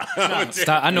 Nah.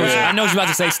 Stop. I know what you're about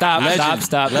to say. Stop. Legend.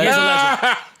 Stop. Legend. He's a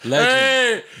legend. Legend.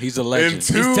 Hey, He's a legend. in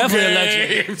 2 He's definitely a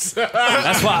legend. games.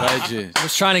 That's why Legend. I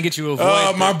was trying to get you to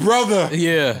avoid. My brother.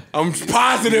 Yeah. I'm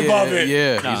positive of it.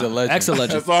 Yeah. He's a legend. Ex a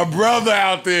legend. That's our brother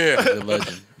out there. He's a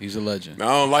legend. He's a legend. I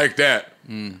don't like that.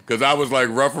 Because I was like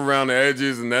rough around the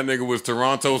edges and that nigga was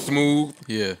Toronto smooth.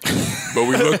 Yeah. But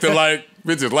we looked alike.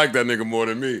 Bitches like that nigga more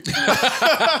than me.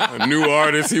 A new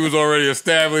artist. He was already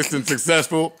established and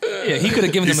successful. Yeah, he could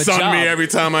have given He him a sung job. me every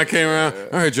time I came around.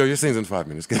 All right, Joe, your scene's in 5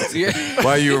 minutes.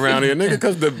 Why are you around here? Nigga,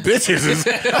 because the bitches is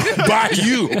by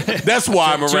you. That's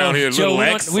why I'm around here, Joe,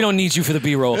 little X. we don't need you for the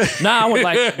B-roll. Nah, I was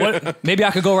like, what? Maybe I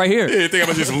could go right here. You think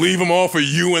I'm going to just leave them all for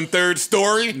you in Third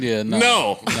Story? Yeah, no.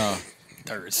 No.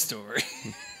 Third story.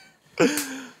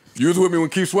 You was with me when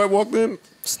Keith Sweat walked in?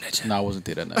 Snitching. No, I wasn't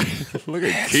there that night. Look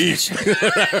at Keith.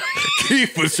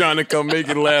 Keith was trying to come make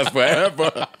it last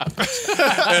forever.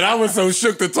 And I was so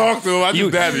shook to talk to him. I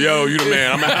just dabbed, yo, you the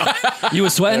man. I'm out. You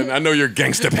was sweating? And I know your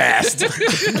gangster past.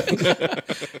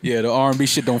 Yeah, the R&B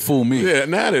shit don't fool me. Yeah,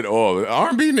 not at all.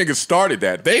 R&B niggas started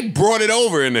that. They brought it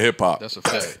over into hip hop. That's a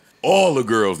fact. All the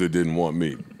girls that didn't want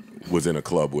me was in a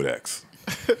club with X.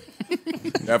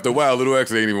 After a while, little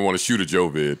X didn't even want to shoot a Joe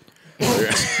vid.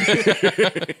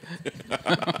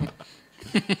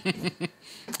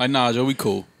 Like, nah, Joe, we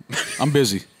cool. I'm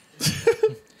busy.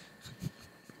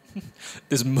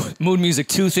 This mood music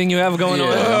 2 thing you have going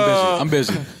on? I'm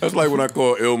busy. That's like when I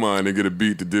call Illmind and get a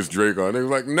beat to diss Drake on. They was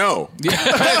like, no.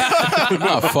 I'm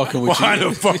not fucking with Why you.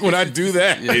 the fuck would I do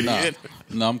that, Yeah, idiot?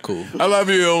 No, I'm cool. I love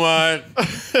you, Illmind.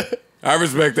 I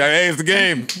respect that. Hey, it's the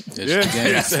game. It's the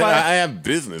game. That's why I have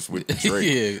business with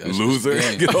Drake. Yeah, that's Loser, the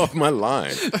game. get off my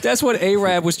line. That's what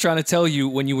A-Rab was trying to tell you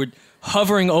when you were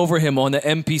hovering over him on the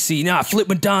MPC. Nah, flip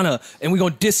Madonna, and we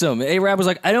gonna diss him. A-Rab was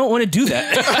like, I don't want to do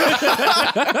that.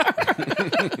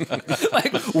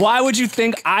 Like, why would you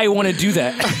think I want to do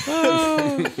that?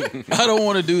 I don't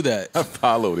want to do that. I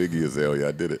followed Iggy Azalea.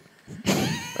 I did it.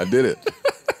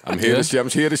 I'm here to share. I'm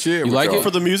here to share. You like it? For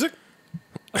the music?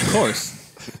 Of course.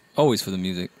 Always for the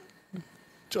music.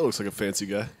 Joe looks like a fancy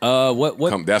guy.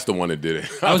 What? That's the one that did it.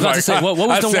 I was about to say, what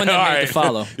was the one that all made the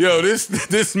follow? Yo,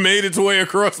 this made its way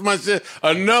across my shit.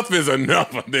 Enough is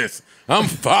enough of this. I'm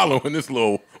following this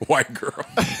little white girl.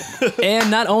 And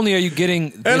not only are you getting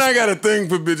this, And I got a thing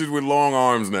for bitches with long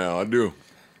arms now. I do.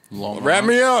 Long Wrap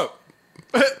me up.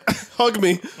 Hug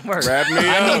me. Wrap me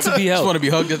I need up. to be Just want held. to be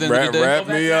hugged at the end of the day. Wrap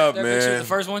me up, That picture, man. the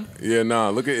first one? Yeah, nah,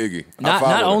 look at Iggy. I Not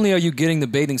followed her. only are you getting the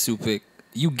bathing suit pic,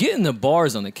 you getting the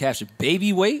bars on the caption.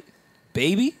 Baby weight?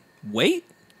 Baby weight?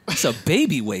 That's a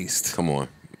baby waist. Come on.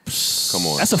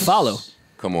 That's a follow.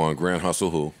 Come on, Grand Hustle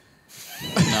who?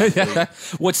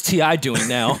 What's T.I. doing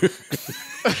now?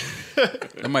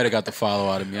 They might have got the follow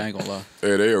out of me. I ain't gonna lie.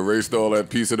 Hey, they erased all that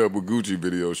Piece It Up with Gucci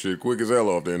video shit quick as hell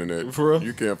off the internet. For real?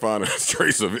 You can't find a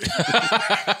trace of it.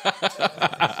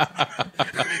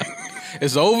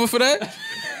 It's over for that?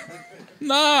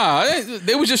 Nah,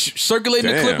 they was just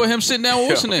circulating the clip of him sitting down.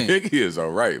 What's her name? Iggy is all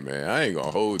right, man. I ain't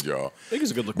gonna hold y'all. I think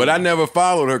he's a good looking But I guy. never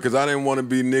followed her because I didn't want to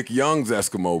be Nick Young's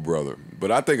Eskimo brother. But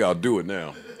I think I'll do it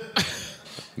now.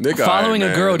 Nick, Following all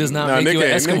right, a girl man. does not Nah, make Nick you an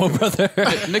ain't- Eskimo Nick- brother.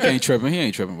 Nick ain't tripping. He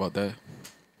ain't tripping about that.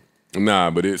 Nah,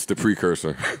 but it's the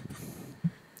precursor.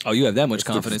 Oh, you have that much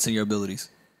confidence in your abilities.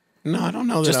 No, I don't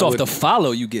know. Just off the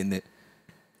follow, you getting it.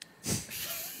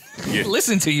 Yeah.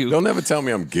 Listen to you. Don't ever tell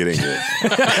me I'm getting it.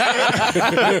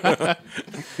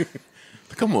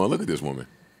 Come on, look at this woman.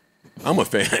 I'm a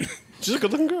fan. She's a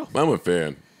good looking girl. I'm a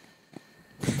fan.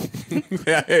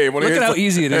 Hey, Look at how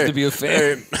easy it is to be a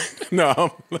fan. Hey, no,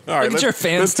 all right. at your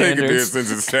fan Let's take it there standards.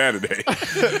 since it's Saturday.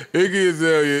 Iggy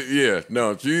Azalea, yeah,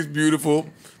 no, she's beautiful.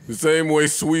 The same way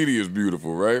Sweetie is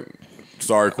beautiful, right?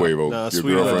 Sorry, Quavo. Nah, your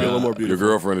Sweetie might be a little more beautiful.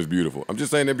 Your girlfriend is beautiful. I'm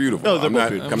just saying they're beautiful. No, they're I'm both not.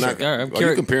 beautiful. I'm not. I'm Are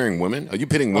you comparing women? Are you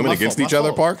pitting women My against fault, each my other,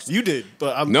 fault. Parks? You did,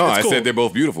 but No, it's I cool. said they're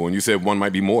both beautiful, and you said one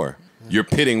might be more. You're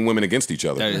pitting women against each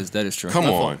other. That is true. Come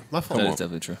on. My fault. That is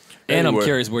definitely true. And I'm Anyway.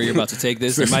 curious where you're about to take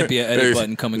this. There might be an edit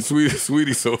button coming.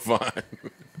 Sweetie's so fine.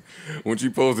 When she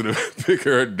posted a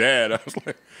picture of her dad, I was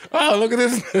like, oh, look at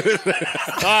this.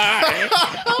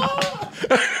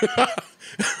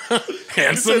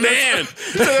 Handsome man.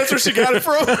 That's where she got it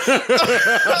from.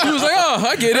 He was like, oh,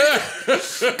 I get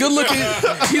it. Good looking.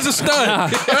 He's a stud.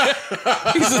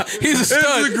 He's a This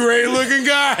stud. is a great looking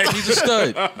guy. He's a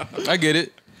stud. I get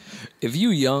it. If you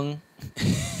young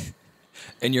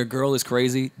and your girl is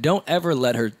crazy, don't ever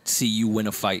let her see you win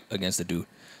a fight against a dude.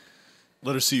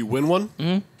 Let her see you win one.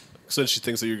 Mm-hmm. Since she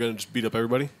thinks that you're gonna just beat up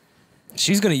everybody.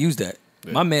 She's gonna use that.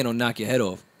 Yeah. My man will knock your head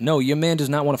off. No, your man does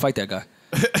not want to fight that guy.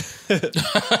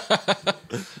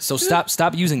 So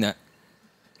stop using that.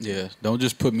 Yeah, don't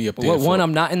just put me up there. One,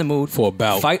 I'm not in the mood for a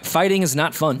bout. Fighting is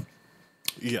not fun,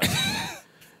 Yeah.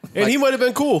 And he might have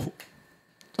been cool.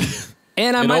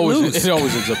 and I might lose. It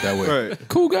always ends up that way. Right.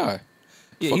 Cool guy.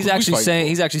 Yeah, Fuck he's who we actually fighting saying for?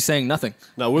 he's actually saying nothing.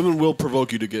 Now, women will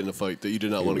provoke you to get in a fight that you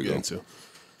did not want to we get go. into.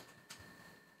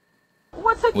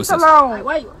 What took you What's so this? long?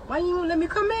 Why you won't let me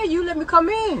come in? You let me come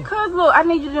in. Cause look, I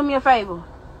need you to do me a favor.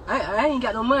 I ain't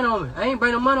got no money on me. I ain't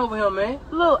bring no money over here, man.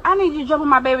 Look, I need you to jump on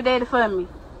my baby daddy for me.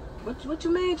 What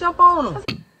you mean jump on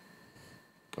him?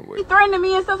 He threatening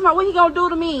me and stuff. What he gonna do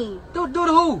to me? Do to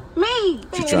who? Me.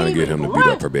 She's trying to get him to beat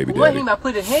up her baby What he daddy. about to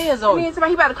put his hands on Me you? and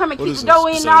somebody, he about to come and What kick is the this door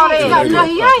in and all specific? that. No,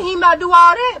 he ain't about to do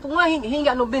all that. For one, he ain't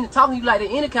got no business talking to you like that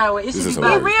any kind of way. It This should is be He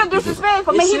about hilarious. real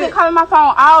disrespectful. It Man, he should- been calling my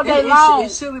phone all day long.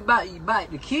 It should be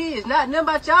about the kids, not nothing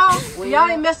about y'all. Well, y'all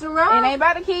ain't messing around. It ain't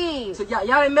about the kids. So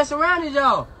y'all ain't messing around, is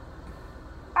y'all?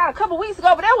 A couple weeks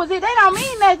ago, but that was it. They don't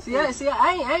mean nothing. See,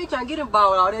 I ain't trying to get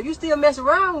involved with all that. You still messing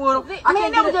around with them. I Man,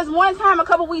 can't that was get it. just one time a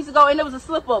couple weeks ago, and it was a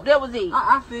slip up. That was it.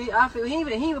 I feel. He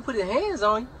even put his hands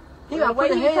on you. He The got to way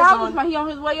put he his hands talking, on you. he on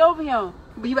his way over here.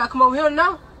 But he about to come over here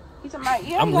now. He talking about,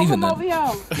 yeah, I'm he gonna leaving come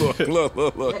then. over here.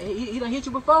 Look. He done hit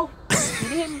you before? He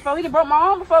done hit me before. He done broke my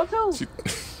arm before too.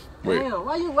 Wait. Damn,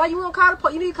 why you won't call the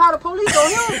police? You need to call the police on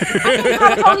him. I can't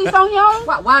call the police on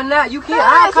him. Why not? You can't. Yeah,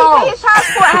 I call. he his child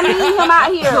support. I need him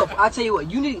out here. Look, I tell you what,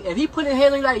 if he put his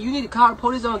hands on you like that, you need to call the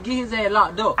police on and get his ass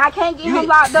locked up. I can't get You him need-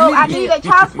 locked you up. need I to need get- that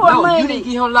child support No, money. you need to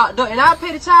get him locked up, and I'll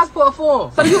pay the child support for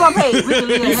him. So you gonna pay? We can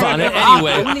leave You that find it hand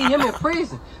anyway. We need him in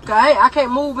prison. Cause I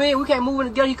can't move in. We can't move in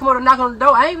together. He come over and knock on the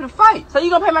door. I ain't even to fight. So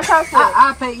you gonna pay my child support?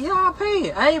 I pay. Yeah, I pay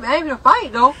it. I ain't even to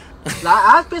fight though. Like,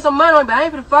 I spent some money on it, but I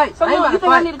ain't even to fight. So I ain't look, about you to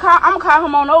think I fight. need to call? I'm gonna call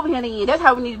him on over here then. That's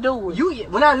how we need to do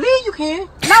it. When I leave, you can.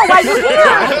 No, why you here?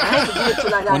 I ain't gonna do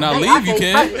it like that. When I Hey, leave, you can't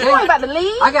can. fight. You ain't about to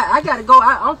leave. I gotta go.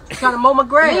 I'm trying to mow my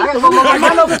grass. I gotta go mow my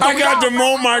grass. I got to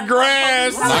mow my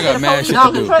grass. I got mad shit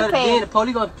No, to do. then the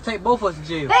police gonna take both of us to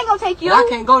jail. They ain't gonna take you. But I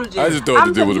can't go to jail. I just thought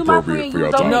the deal was telling you, my appropriate friend, for you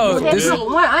y'all don't talking. No, about this it. is-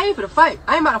 One, I ain't for the fight.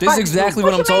 I ain't about to This fight. is exactly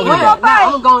What what I'm you mean talking you about. don't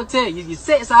fight? I'm gonna tell you, your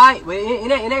sex alright, but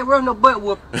it ain't worth no butt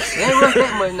whoop. It ain't worth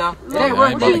that much now. It ain't I ain't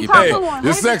worth about to that. get Talk paid. to him.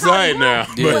 Your sex alright now.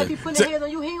 Yeah. But if he put his hands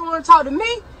on you, he don't want to talk to me.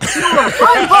 He don't want to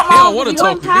fight. He broke my He don't arm wanna one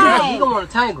talk to me. time. He gonna want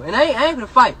to tangle, and I ain't gonna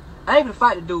fight. I ain't gonna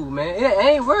fight the dude, man. It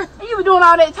ain't worth it. You be doing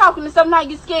all that talking and stuff. Now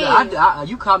you scared.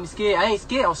 You call me scared. I ain't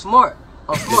scared. I'm smart.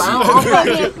 I'm smart. I That's don't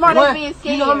being smart, that's What?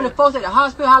 being You know how many scared. folks at the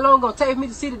hospital? How long it gonna take me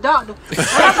to see the doctor? You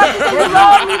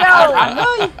love me though. I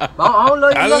love you. But I don't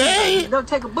love you. I enough love to- you. Don't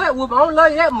take a butt whoop. I don't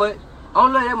love you that much. I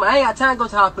ain't got time to go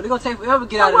to the hospital. It's gonna take forever to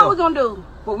get So out what of we there. gonna do?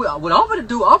 What I'm gonna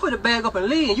do, I'm gonna bag up and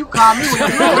leave, and you call me when I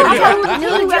I'm thought we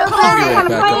was a team. We had a plan. Kind of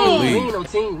Back up and plan. leave. We ain't no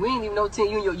team. We ain't even no team.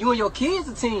 You and your kids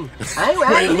a team. I ain't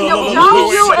Wait, even look, know look, y'all.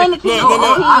 look, You wait, and the kids look, on look, the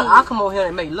look. team. I come over here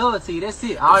and make love to you. That's it.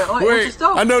 Wait,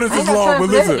 I know this is long, but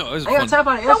listen. No, it's I ain't got time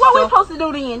for the So extra what we stuff. supposed to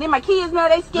do then? Then my kids know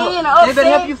they scared and They upset. better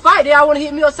help you fight. They all want to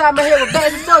hit me upside my head with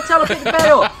bats and stuff. Tell them pick the bat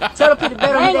up. Tell them pick the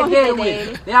bat up. They ain't Hit gonna that hit daddy their with.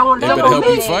 daddy. They all want to They jump better on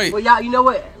help me. you fight. Well, y'all, you know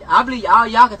what? I believe y'all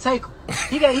can take him.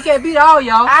 He can't beat all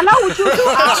y'all. I know what you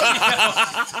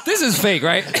do. This is fake,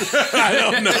 right? I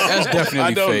don't know. That's I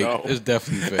definitely don't fake. know. It's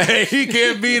definitely fake. Hey, he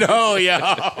can't beat all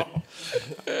y'all.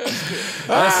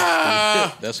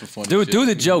 That's some funny Dude, shit. do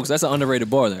the jokes. That's an underrated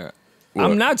bar there. What?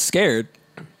 I'm not scared.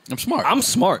 I'm smart. I'm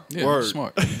smart. yeah, Word. I'm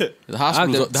smart. The I'm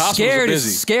hospitals, the hospitals scared are is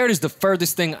busy. scared is the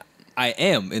furthest thing I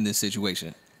am in this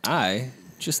situation. I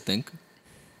just think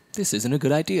this isn't a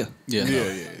good idea. Yeah, no.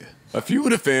 Yeah. A few of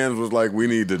the fans was like, we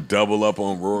need to double up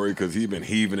on Rory because he been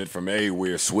heaving it from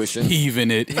everywhere, swishing.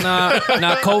 Heaving it. Nah,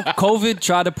 COVID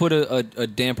tried to put a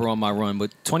damper on my run,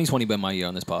 but 2020 been my year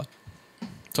on this pod.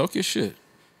 Talk your shit.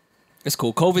 It's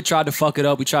cool. COVID tried to fuck it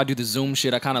up. We tried to do the Zoom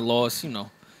shit. I kind of lost, you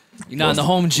know. You're not in the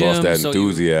home gym. Lost that so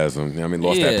enthusiasm. I mean,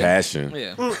 lost that passion.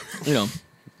 Yeah. You know.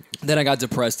 Then I got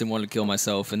depressed and wanted to kill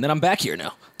myself, and then I'm back here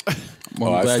now.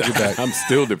 Well, I'm glad you're back. I'm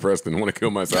still depressed and want to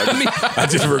kill myself. I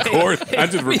just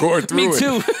record through Me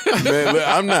too. it. Man, look,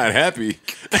 I'm not happy.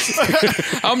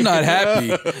 I'm not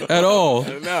happy at all.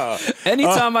 No.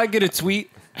 Anytime I get a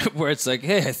tweet where it's like,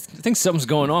 hey, I think something's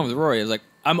going on with Rory, it's like,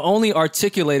 I'm only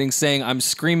articulating saying I'm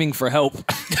screaming for help.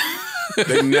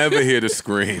 They never hear the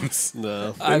screams.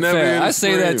 No. I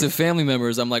say that to family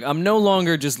members. I'm like, I'm no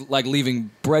longer just like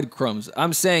leaving breadcrumbs.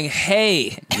 I'm saying,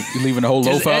 hey, You leaving the whole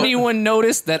does loaf out? anyone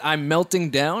notice that I'm melting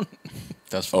down?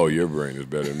 That's funny. Oh, your brain is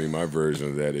better than me. My version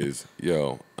of that is,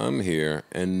 yo, I'm here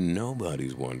and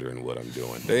nobody's wondering what I'm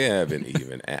doing. They haven't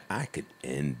even. I could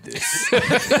end this.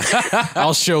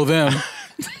 I'll show them.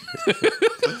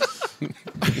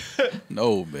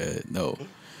 No, man, no.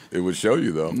 It would show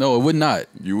you though. No, it would not.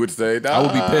 You would say, I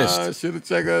would be pissed. Should have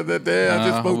checked out that day. I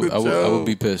just spoke to Joe. I would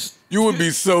be pissed. You would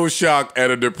be so shocked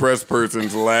at a depressed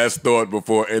person's last thought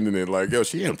before ending it. Like, yo,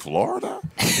 she in Florida?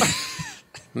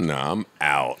 Nah, I'm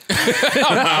out.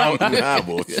 I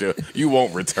will show. You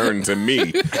won't return to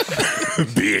me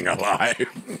being alive.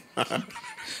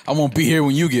 I won't be here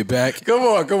when you get back. Come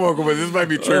on. This might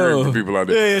be triggering for people out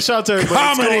there. Yeah, shout out to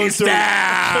everybody. Comedy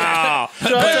style.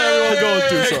 Shout out to everyone going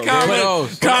through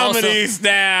something. Comedy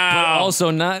style.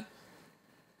 Also not.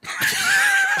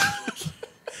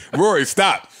 Rory,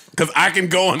 stop. Because I can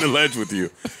go on the ledge with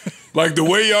you. Like, the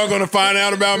way y'all gonna find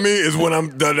out about me is when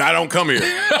I don't come here.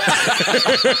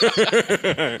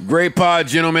 Great pod,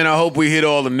 gentlemen. I hope we hit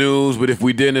all the news, but if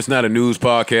we didn't, it's not a news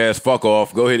podcast. Fuck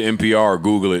off. Go hit NPR or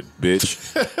Google it, bitch.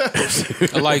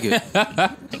 I like it.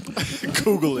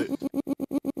 Google it.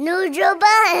 Neutral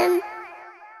Budden.